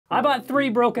I bought 3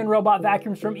 broken robot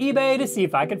vacuums from eBay to see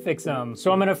if I could fix them.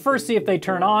 So I'm gonna first see if they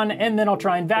turn on, and then I'll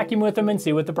try and vacuum with them and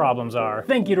see what the problems are.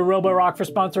 Thank you to Roborock for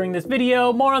sponsoring this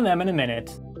video. More on them in a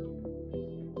minute.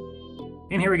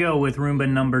 And here we go with Roomba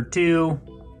number 2.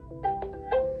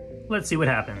 Let's see what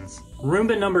happens.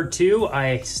 Roomba number 2,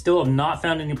 I still have not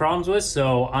found any problems with,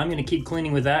 so I'm gonna keep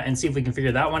cleaning with that and see if we can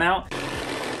figure that one out.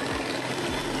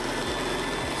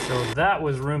 So that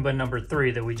was Roomba number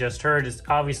 3 that we just heard. It's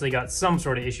obviously got some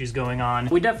sort of issues going on.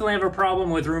 We definitely have a problem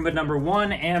with Roomba number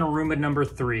 1 and Roomba number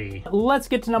 3. Let's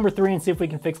get to number 3 and see if we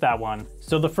can fix that one.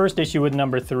 So the first issue with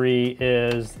number 3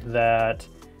 is that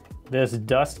this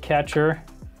dust catcher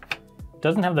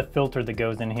doesn't have the filter that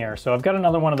goes in here. So I've got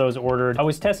another one of those ordered. I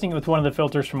was testing it with one of the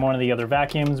filters from one of the other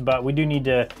vacuums, but we do need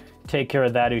to take care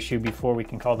of that issue before we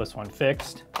can call this one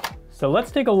fixed. So let's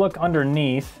take a look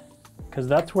underneath, because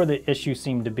that's where the issue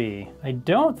seemed to be. I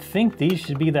don't think these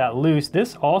should be that loose.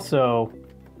 This also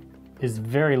is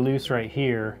very loose right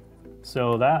here.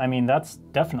 So that, I mean, that's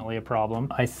definitely a problem.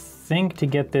 I think to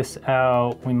get this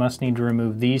out, we must need to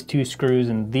remove these 2 screws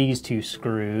and these 2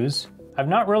 screws. I've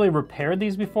not really repaired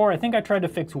these before. I think I tried to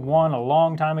fix one a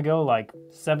long time ago, like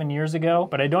 7 years ago,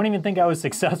 but I don't even think I was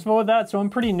successful with that, so I'm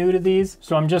pretty new to these.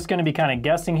 So I'm just gonna be kind of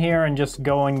guessing here and just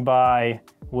going by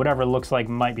whatever looks like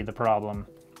might be the problem.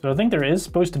 So I think there is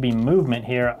supposed to be movement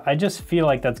here. I just feel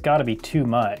like that's gotta be too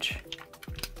much.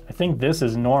 I think this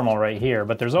is normal right here,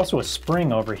 but there's also a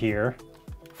spring over here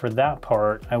for that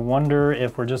part. I wonder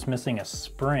if we're just missing a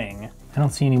spring. I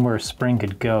don't see anywhere a spring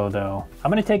could go though.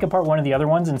 I'm gonna take apart one of the other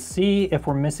ones and see if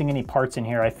we're missing any parts in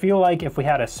here. I feel like if we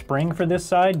had a spring for this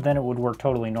side, then it would work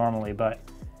totally normally, but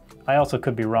I also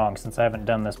could be wrong since I haven't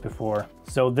done this before.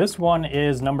 So this one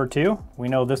is number 2. We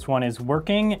know this one is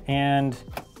working, and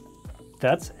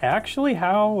that's actually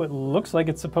how it looks like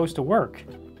it's supposed to work.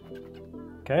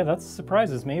 Okay, that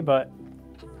surprises me, but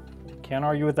can't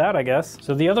argue with that, I guess.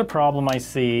 So the other problem I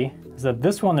see is that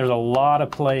this one, there's a lot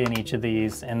of play in each of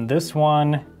these, and this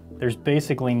one, there's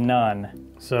basically none.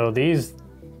 So this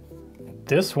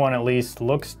one at least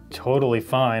looks totally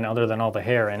fine other than all the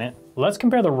hair in it. Let's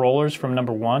compare the rollers from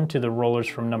number 1 to the rollers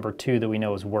from number 2 that we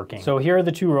know is working. So here are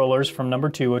the 2 rollers from number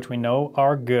 2, which we know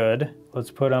are good. Let's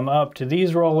put them up to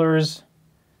these rollers,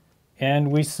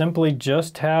 and we simply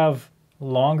just have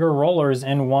longer rollers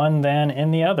in one than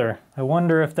in the other. I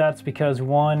wonder if that's because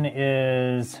one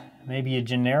is maybe a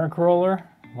generic roller,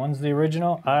 one's the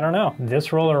original, I don't know.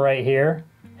 This roller right here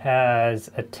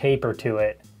has a taper to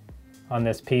it on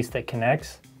this piece that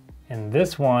connects, and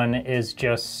this one is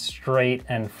just straight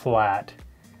and flat.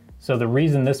 So the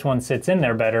reason this one sits in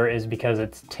there better is because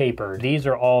it's tapered. These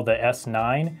are all the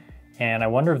S9, and I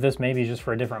wonder if this maybe is just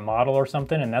for a different model or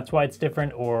something, and that's why it's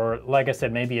different, or like I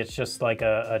said, maybe it's just like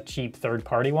a cheap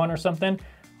third-party one or something.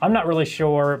 I'm not really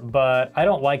sure, but I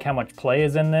don't like how much play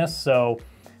is in this, so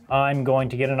I'm going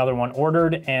to get another one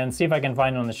ordered and see if I can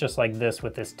find one that's just like this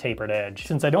with this tapered edge.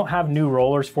 Since I don't have new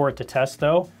rollers for it to test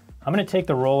though, I'm gonna take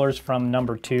the rollers from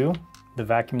number 2, the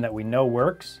vacuum that we know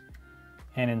works,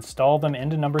 and install them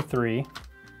into number 3.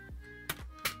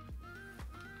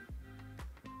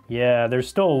 Yeah, there's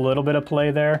still a little bit of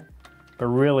play there, but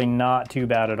really not too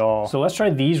bad at all. So let's try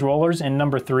these rollers in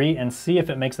number 3 and see if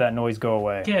it makes that noise go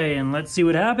away. Okay, and let's see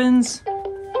what happens.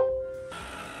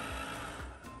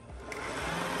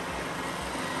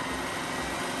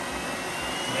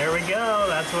 There we go,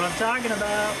 that's what I'm talking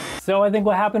about. So I think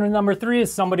what happened with number 3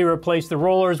 is somebody replaced the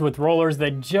rollers with rollers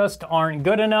that just aren't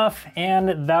good enough,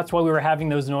 and that's why we were having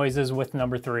those noises with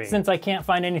number 3. Since I can't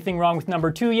find anything wrong with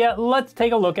number 2 yet, let's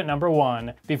take a look at number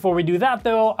 1. Before we do that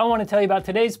though, I want to tell you about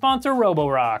today's sponsor,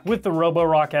 Roborock. With the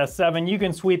Roborock S7, you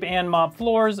can sweep and mop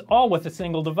floors all with a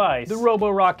single device. The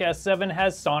Roborock S7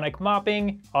 has sonic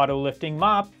mopping, auto-lifting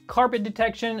mop, carpet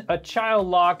detection, a child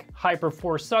lock,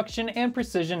 hyperforce suction, and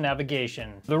precision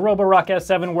navigation. The Roborock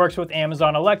S7 works with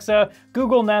Amazon Alexa,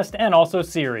 Google Nest, and also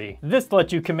Siri. This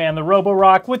lets you command the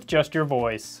Roborock with just your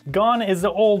voice. Gone is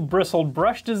the old bristled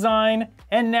brush design,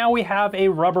 and now we have a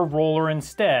rubber roller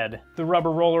instead. The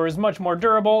rubber roller is much more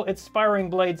durable, its spiring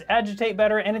blades agitate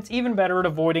better, and it's even better at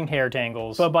avoiding hair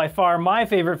tangles. But by far my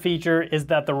favorite feature is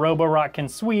that the Roborock can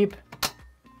sweep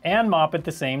and mop at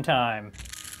the same time.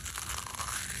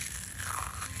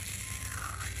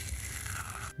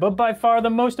 But by far the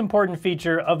most important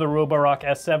feature of the Roborock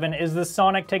S7 is the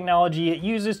sonic technology it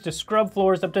uses to scrub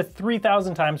floors up to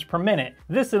 3,000 times per minute.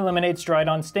 This eliminates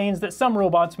dried-on stains that some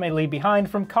robots may leave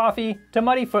behind, from coffee to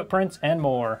muddy footprints and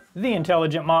more. The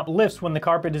intelligent mop lifts when the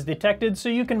carpet is detected, so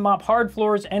you can mop hard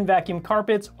floors and vacuum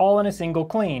carpets all in a single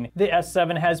clean. The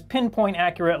S7 has pinpoint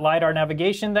accurate LiDAR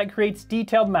navigation that creates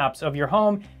detailed maps of your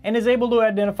home and is able to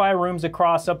identify rooms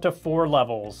across up to 4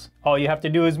 levels. All you have to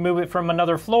do is move it from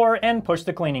another floor and push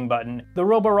the cleaning button. The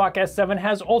Roborock S7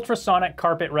 has ultrasonic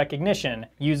carpet recognition.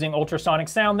 Using ultrasonic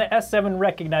sound, the S7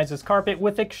 recognizes carpet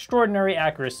with extraordinary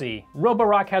accuracy.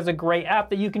 Roborock has a great app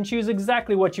that you can choose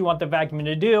exactly what you want the vacuum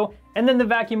to do, and then the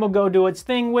vacuum will go do its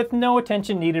thing with no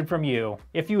attention needed from you.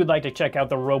 If you would like to check out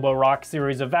the Roborock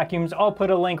series of vacuums, I'll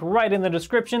put a link right in the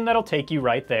description that'll take you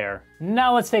right there.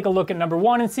 Now let's take a look at number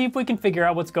 1 and see if we can figure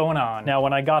out what's going on. Now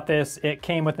when I got this, it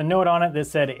came with a note on it that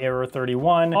said error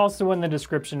 31. Also in the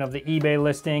description of the eBay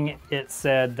listing, it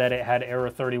said that it had error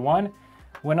 31.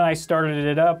 When I started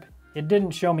it up, it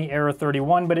didn't show me error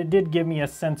 31, but it did give me a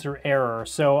sensor error.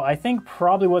 So I think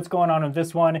probably what's going on with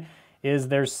this one is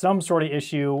there's some sort of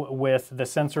issue with the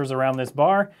sensors around this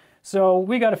bar. So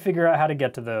we got to figure out how to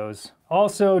get to those.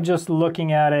 Also, just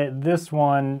looking at it, this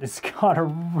one has got a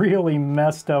really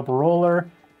messed up roller.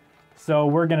 So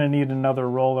we're gonna need another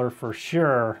roller for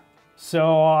sure.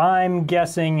 So I'm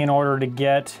guessing in order to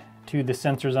get to the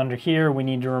sensors under here, we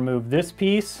need to remove this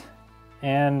piece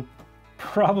and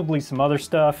probably some other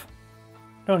stuff.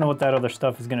 Don't know what that other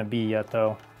stuff is gonna be yet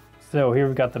though. So here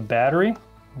we've got the battery.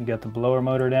 We got the blower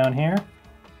motor down here.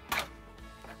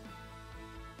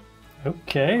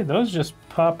 Okay, those just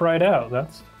pop right out.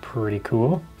 That's pretty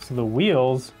cool. So the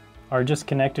wheels are just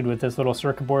connected with this little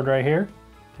circuit board right here,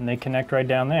 and they connect right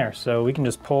down there. So we can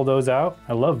just pull those out.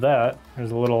 I love that.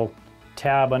 There's a little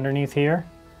tab underneath here.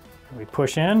 We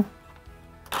push in,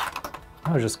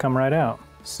 it'll just come right out.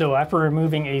 So after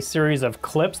removing a series of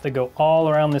clips that go all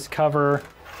around this cover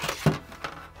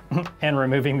and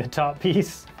removing the top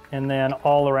piece, and then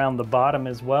all around the bottom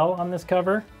as well on this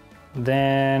cover,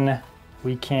 then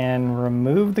we can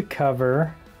remove the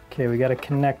cover. Okay, we got a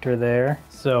connector there.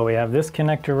 So we have this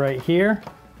connector right here.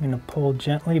 I'm gonna pull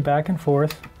gently back and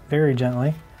forth, very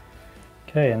gently.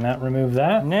 Okay, and that removed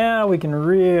that. Now we can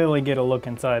really get a look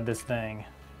inside this thing.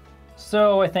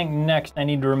 So I think next I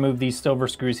need to remove these silver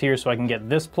screws here so I can get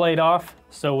this plate off.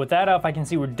 So with that off, I can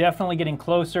see we're definitely getting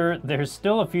closer. There's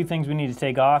still a few things we need to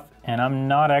take off, and I'm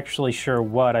not actually sure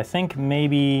what. I think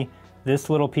maybe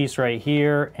this little piece right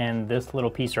here and this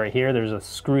little piece right here, there's a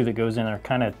screw that goes in there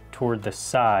kind of toward the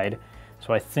side.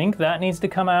 So I think that needs to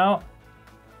come out,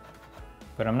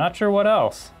 but I'm not sure what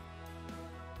else.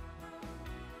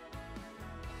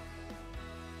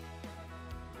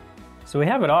 So we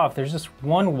have it off. There's just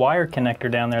one wire connector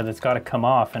down there that's got to come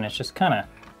off, and it's just kind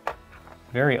of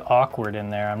very awkward in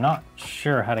there. I'm not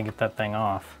sure how to get that thing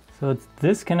off. So it's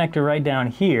this connector right down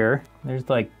here. There's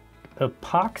like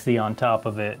epoxy on top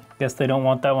of it. Guess they don't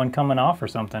want that one coming off or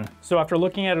something. So after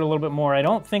looking at it a little bit more, I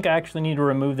don't think I actually need to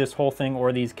remove this whole thing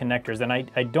or these connectors. And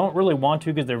I don't really want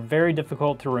to, because they're very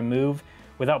difficult to remove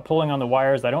without pulling on the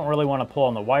wires. I don't really want to pull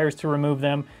on the wires to remove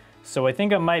them. So I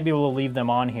think I might be able to leave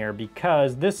them on here,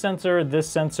 because this sensor,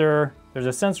 there's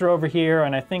a sensor over here,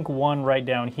 and I think one right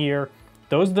down here.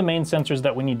 Those are the main sensors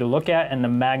that we need to look at, and the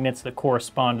magnets that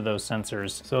correspond to those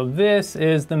sensors. So this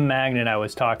is the magnet I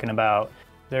was talking about.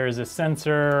 There's a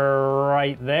sensor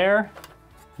right there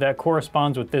that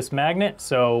corresponds with this magnet.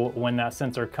 So when that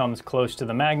sensor comes close to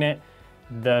the magnet,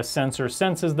 the sensor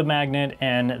senses the magnet,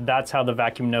 and that's how the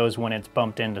vacuum knows when it's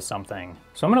bumped into something.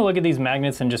 So I'm gonna look at these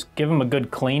magnets and just give them a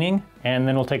good cleaning, and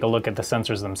then we'll take a look at the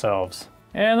sensors themselves.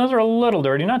 And those are a little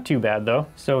dirty, not too bad though.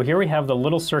 So here we have the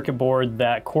little circuit board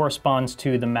that corresponds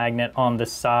to the magnet on the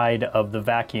side of the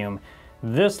vacuum.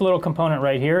 This little component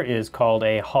right here is called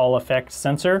a Hall effect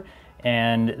sensor.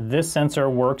 And this sensor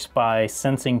works by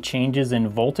sensing changes in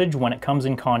voltage when it comes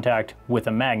in contact with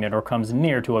a magnet or comes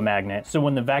near to a magnet. So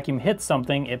when the vacuum hits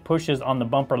something, it pushes on the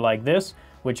bumper like this,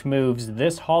 which moves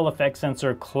this Hall effect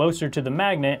sensor closer to the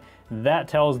magnet. That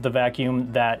tells the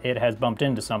vacuum that it has bumped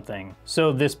into something.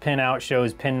 So this pin out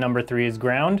shows pin number 3 is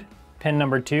ground, pin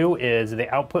number 2 is the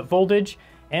output voltage,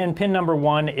 and pin number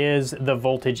 1 is the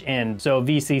voltage in. So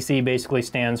VCC basically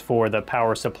stands for the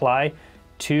power supply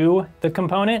to the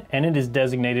component, and it is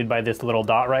designated by this little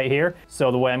dot right here.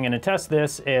 So the way I'm gonna test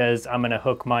this is I'm gonna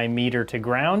hook my meter to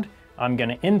ground. I'm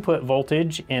gonna input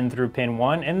voltage in through pin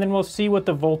 1, and then we'll see what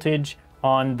the voltage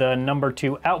on the number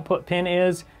 2 output pin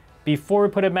is before we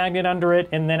put a magnet under it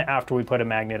and then after we put a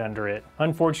magnet under it.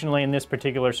 Unfortunately, in this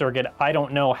particular circuit, I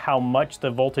don't know how much the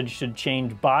voltage should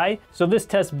change by, so this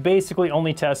test basically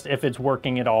only tests if it's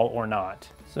working at all or not.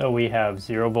 So we have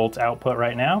 0 volts output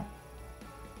right now.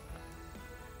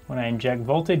 When I inject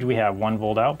voltage, we have 1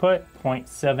 volt output,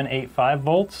 0.785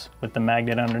 volts with the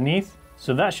magnet underneath.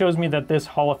 So that shows me that this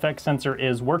Hall effect sensor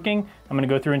is working. I'm gonna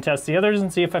go through and test the others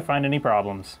and see if I find any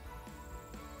problems.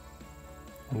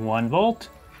 1 volt,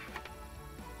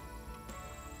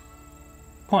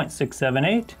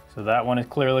 0.678, so that one is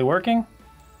clearly working.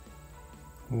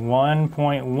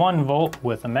 1.1 volt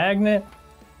with a magnet,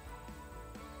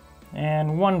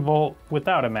 and 1 volt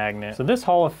without a magnet. So this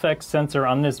Hall effect sensor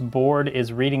on this board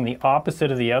is reading the opposite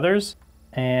of the others,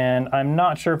 and I'm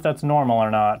not sure if that's normal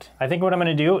or not. I think what I'm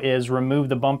gonna do is remove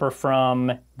the bumper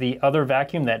from the other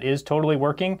vacuum that is totally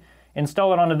working,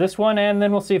 install it onto this one, and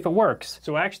then we'll see if it works.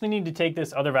 So I actually need to take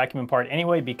this other vacuum apart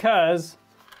anyway because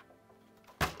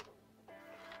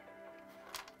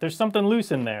there's something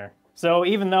loose in there. So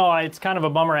even though it's kind of a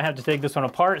bummer I have to take this one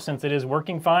apart since it is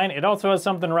working fine, it also has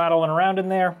something rattling around in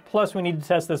there. Plus we need to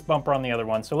test this bumper on the other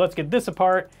one. So let's get this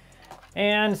apart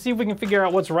and see if we can figure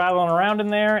out what's rattling around in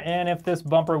there and if this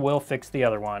bumper will fix the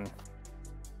other one.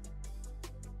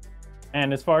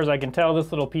 And as far as I can tell,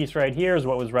 this little piece right here is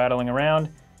what was rattling around.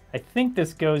 I think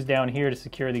this goes down here to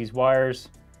secure these wires.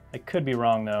 I could be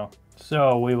wrong though.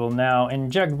 So we will now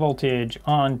inject voltage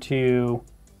onto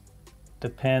the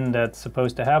pin that's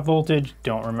supposed to have voltage.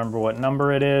 Don't remember what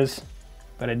number it is,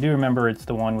 but I do remember it's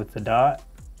the one with the dot.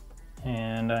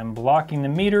 And I'm blocking the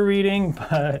meter reading,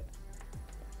 but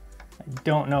I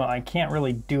don't know, I can't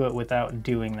really do it without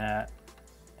doing that.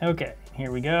 Okay,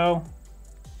 here we go.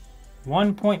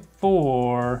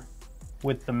 1.4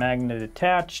 with the magnet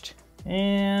attached,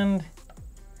 and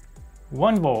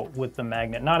 1 volt with the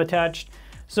magnet not attached.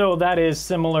 So that is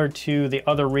similar to the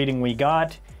other reading we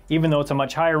got, even though it's a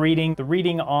much higher reading. The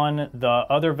reading on the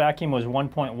other vacuum was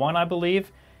 1.1, I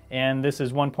believe, and this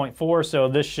is 1.4, so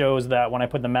this shows that when I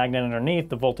put the magnet underneath,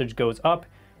 the voltage goes up,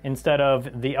 instead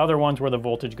of the other ones where the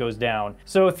voltage goes down.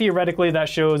 So theoretically that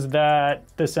shows that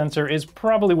the sensor is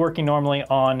probably working normally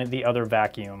on the other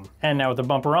vacuum. And now with the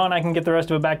bumper on, I can get the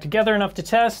rest of it back together enough to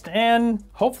test, and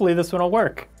hopefully this one will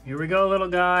work. Here we go, little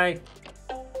guy.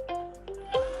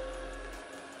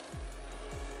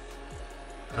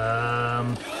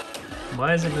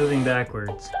 Why is it moving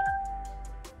backwards?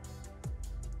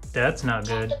 That's not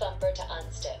good. Tap the bumper to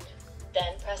unstick,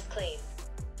 then press clean.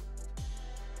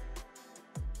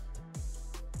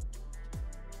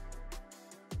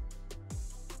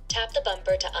 Tap the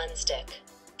bumper to unstick,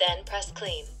 then press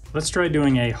clean. Let's try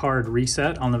doing a hard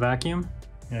reset on the vacuum.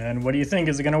 And what do you think?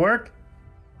 Is it gonna work?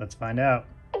 Let's find out.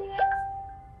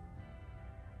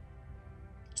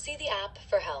 See the app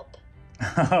for help.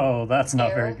 Oh, that's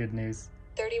not Error very good news.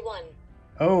 31.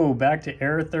 Oh, back to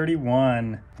error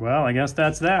 31. Well, I guess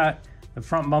that's that. The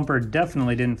front bumper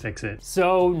definitely didn't fix it.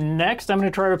 So next I'm gonna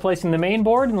try replacing the main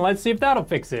board and let's see if that'll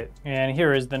fix it. And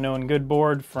here is the known good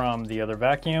board from the other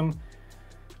vacuum.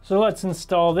 So let's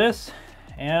install this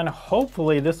and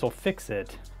hopefully this will fix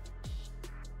it.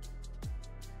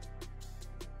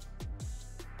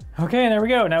 Okay, there we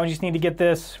go. Now we just need to get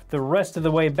this the rest of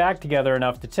the way back together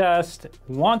enough to test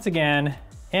once again,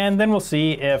 and then we'll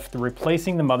see if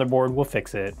replacing the motherboard will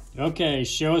fix it. Okay,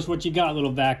 show us what you got,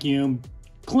 little vacuum.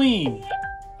 Clean.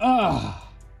 Ugh.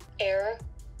 Error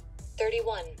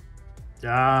 31.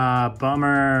 Ah,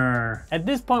 bummer. At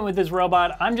this point with this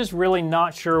robot, I'm just really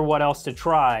not sure what else to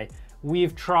try.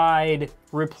 We've tried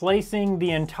replacing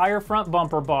the entire front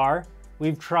bumper bar.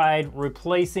 We've tried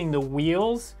replacing the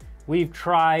wheels. We've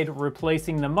tried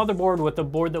replacing the motherboard with a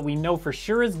board that we know for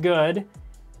sure is good.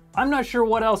 I'm not sure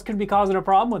what else could be causing a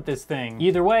problem with this thing.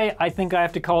 Either way, I think I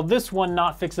have to call this one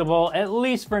not fixable, at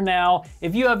least for now.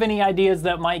 If you have any ideas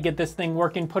that might get this thing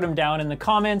working, put them down in the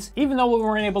comments. Even though we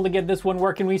weren't able to get this one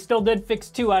working, we still did fix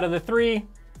 2 out of the 3.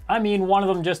 I mean, one of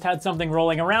them just had something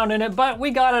rolling around in it, but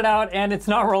we got it out and it's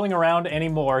not rolling around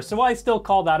anymore, so I still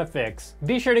call that a fix.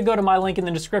 Be sure to go to my link in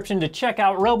the description to check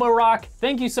out Roborock.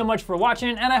 Thank you so much for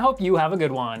watching, and I hope you have a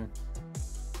good one.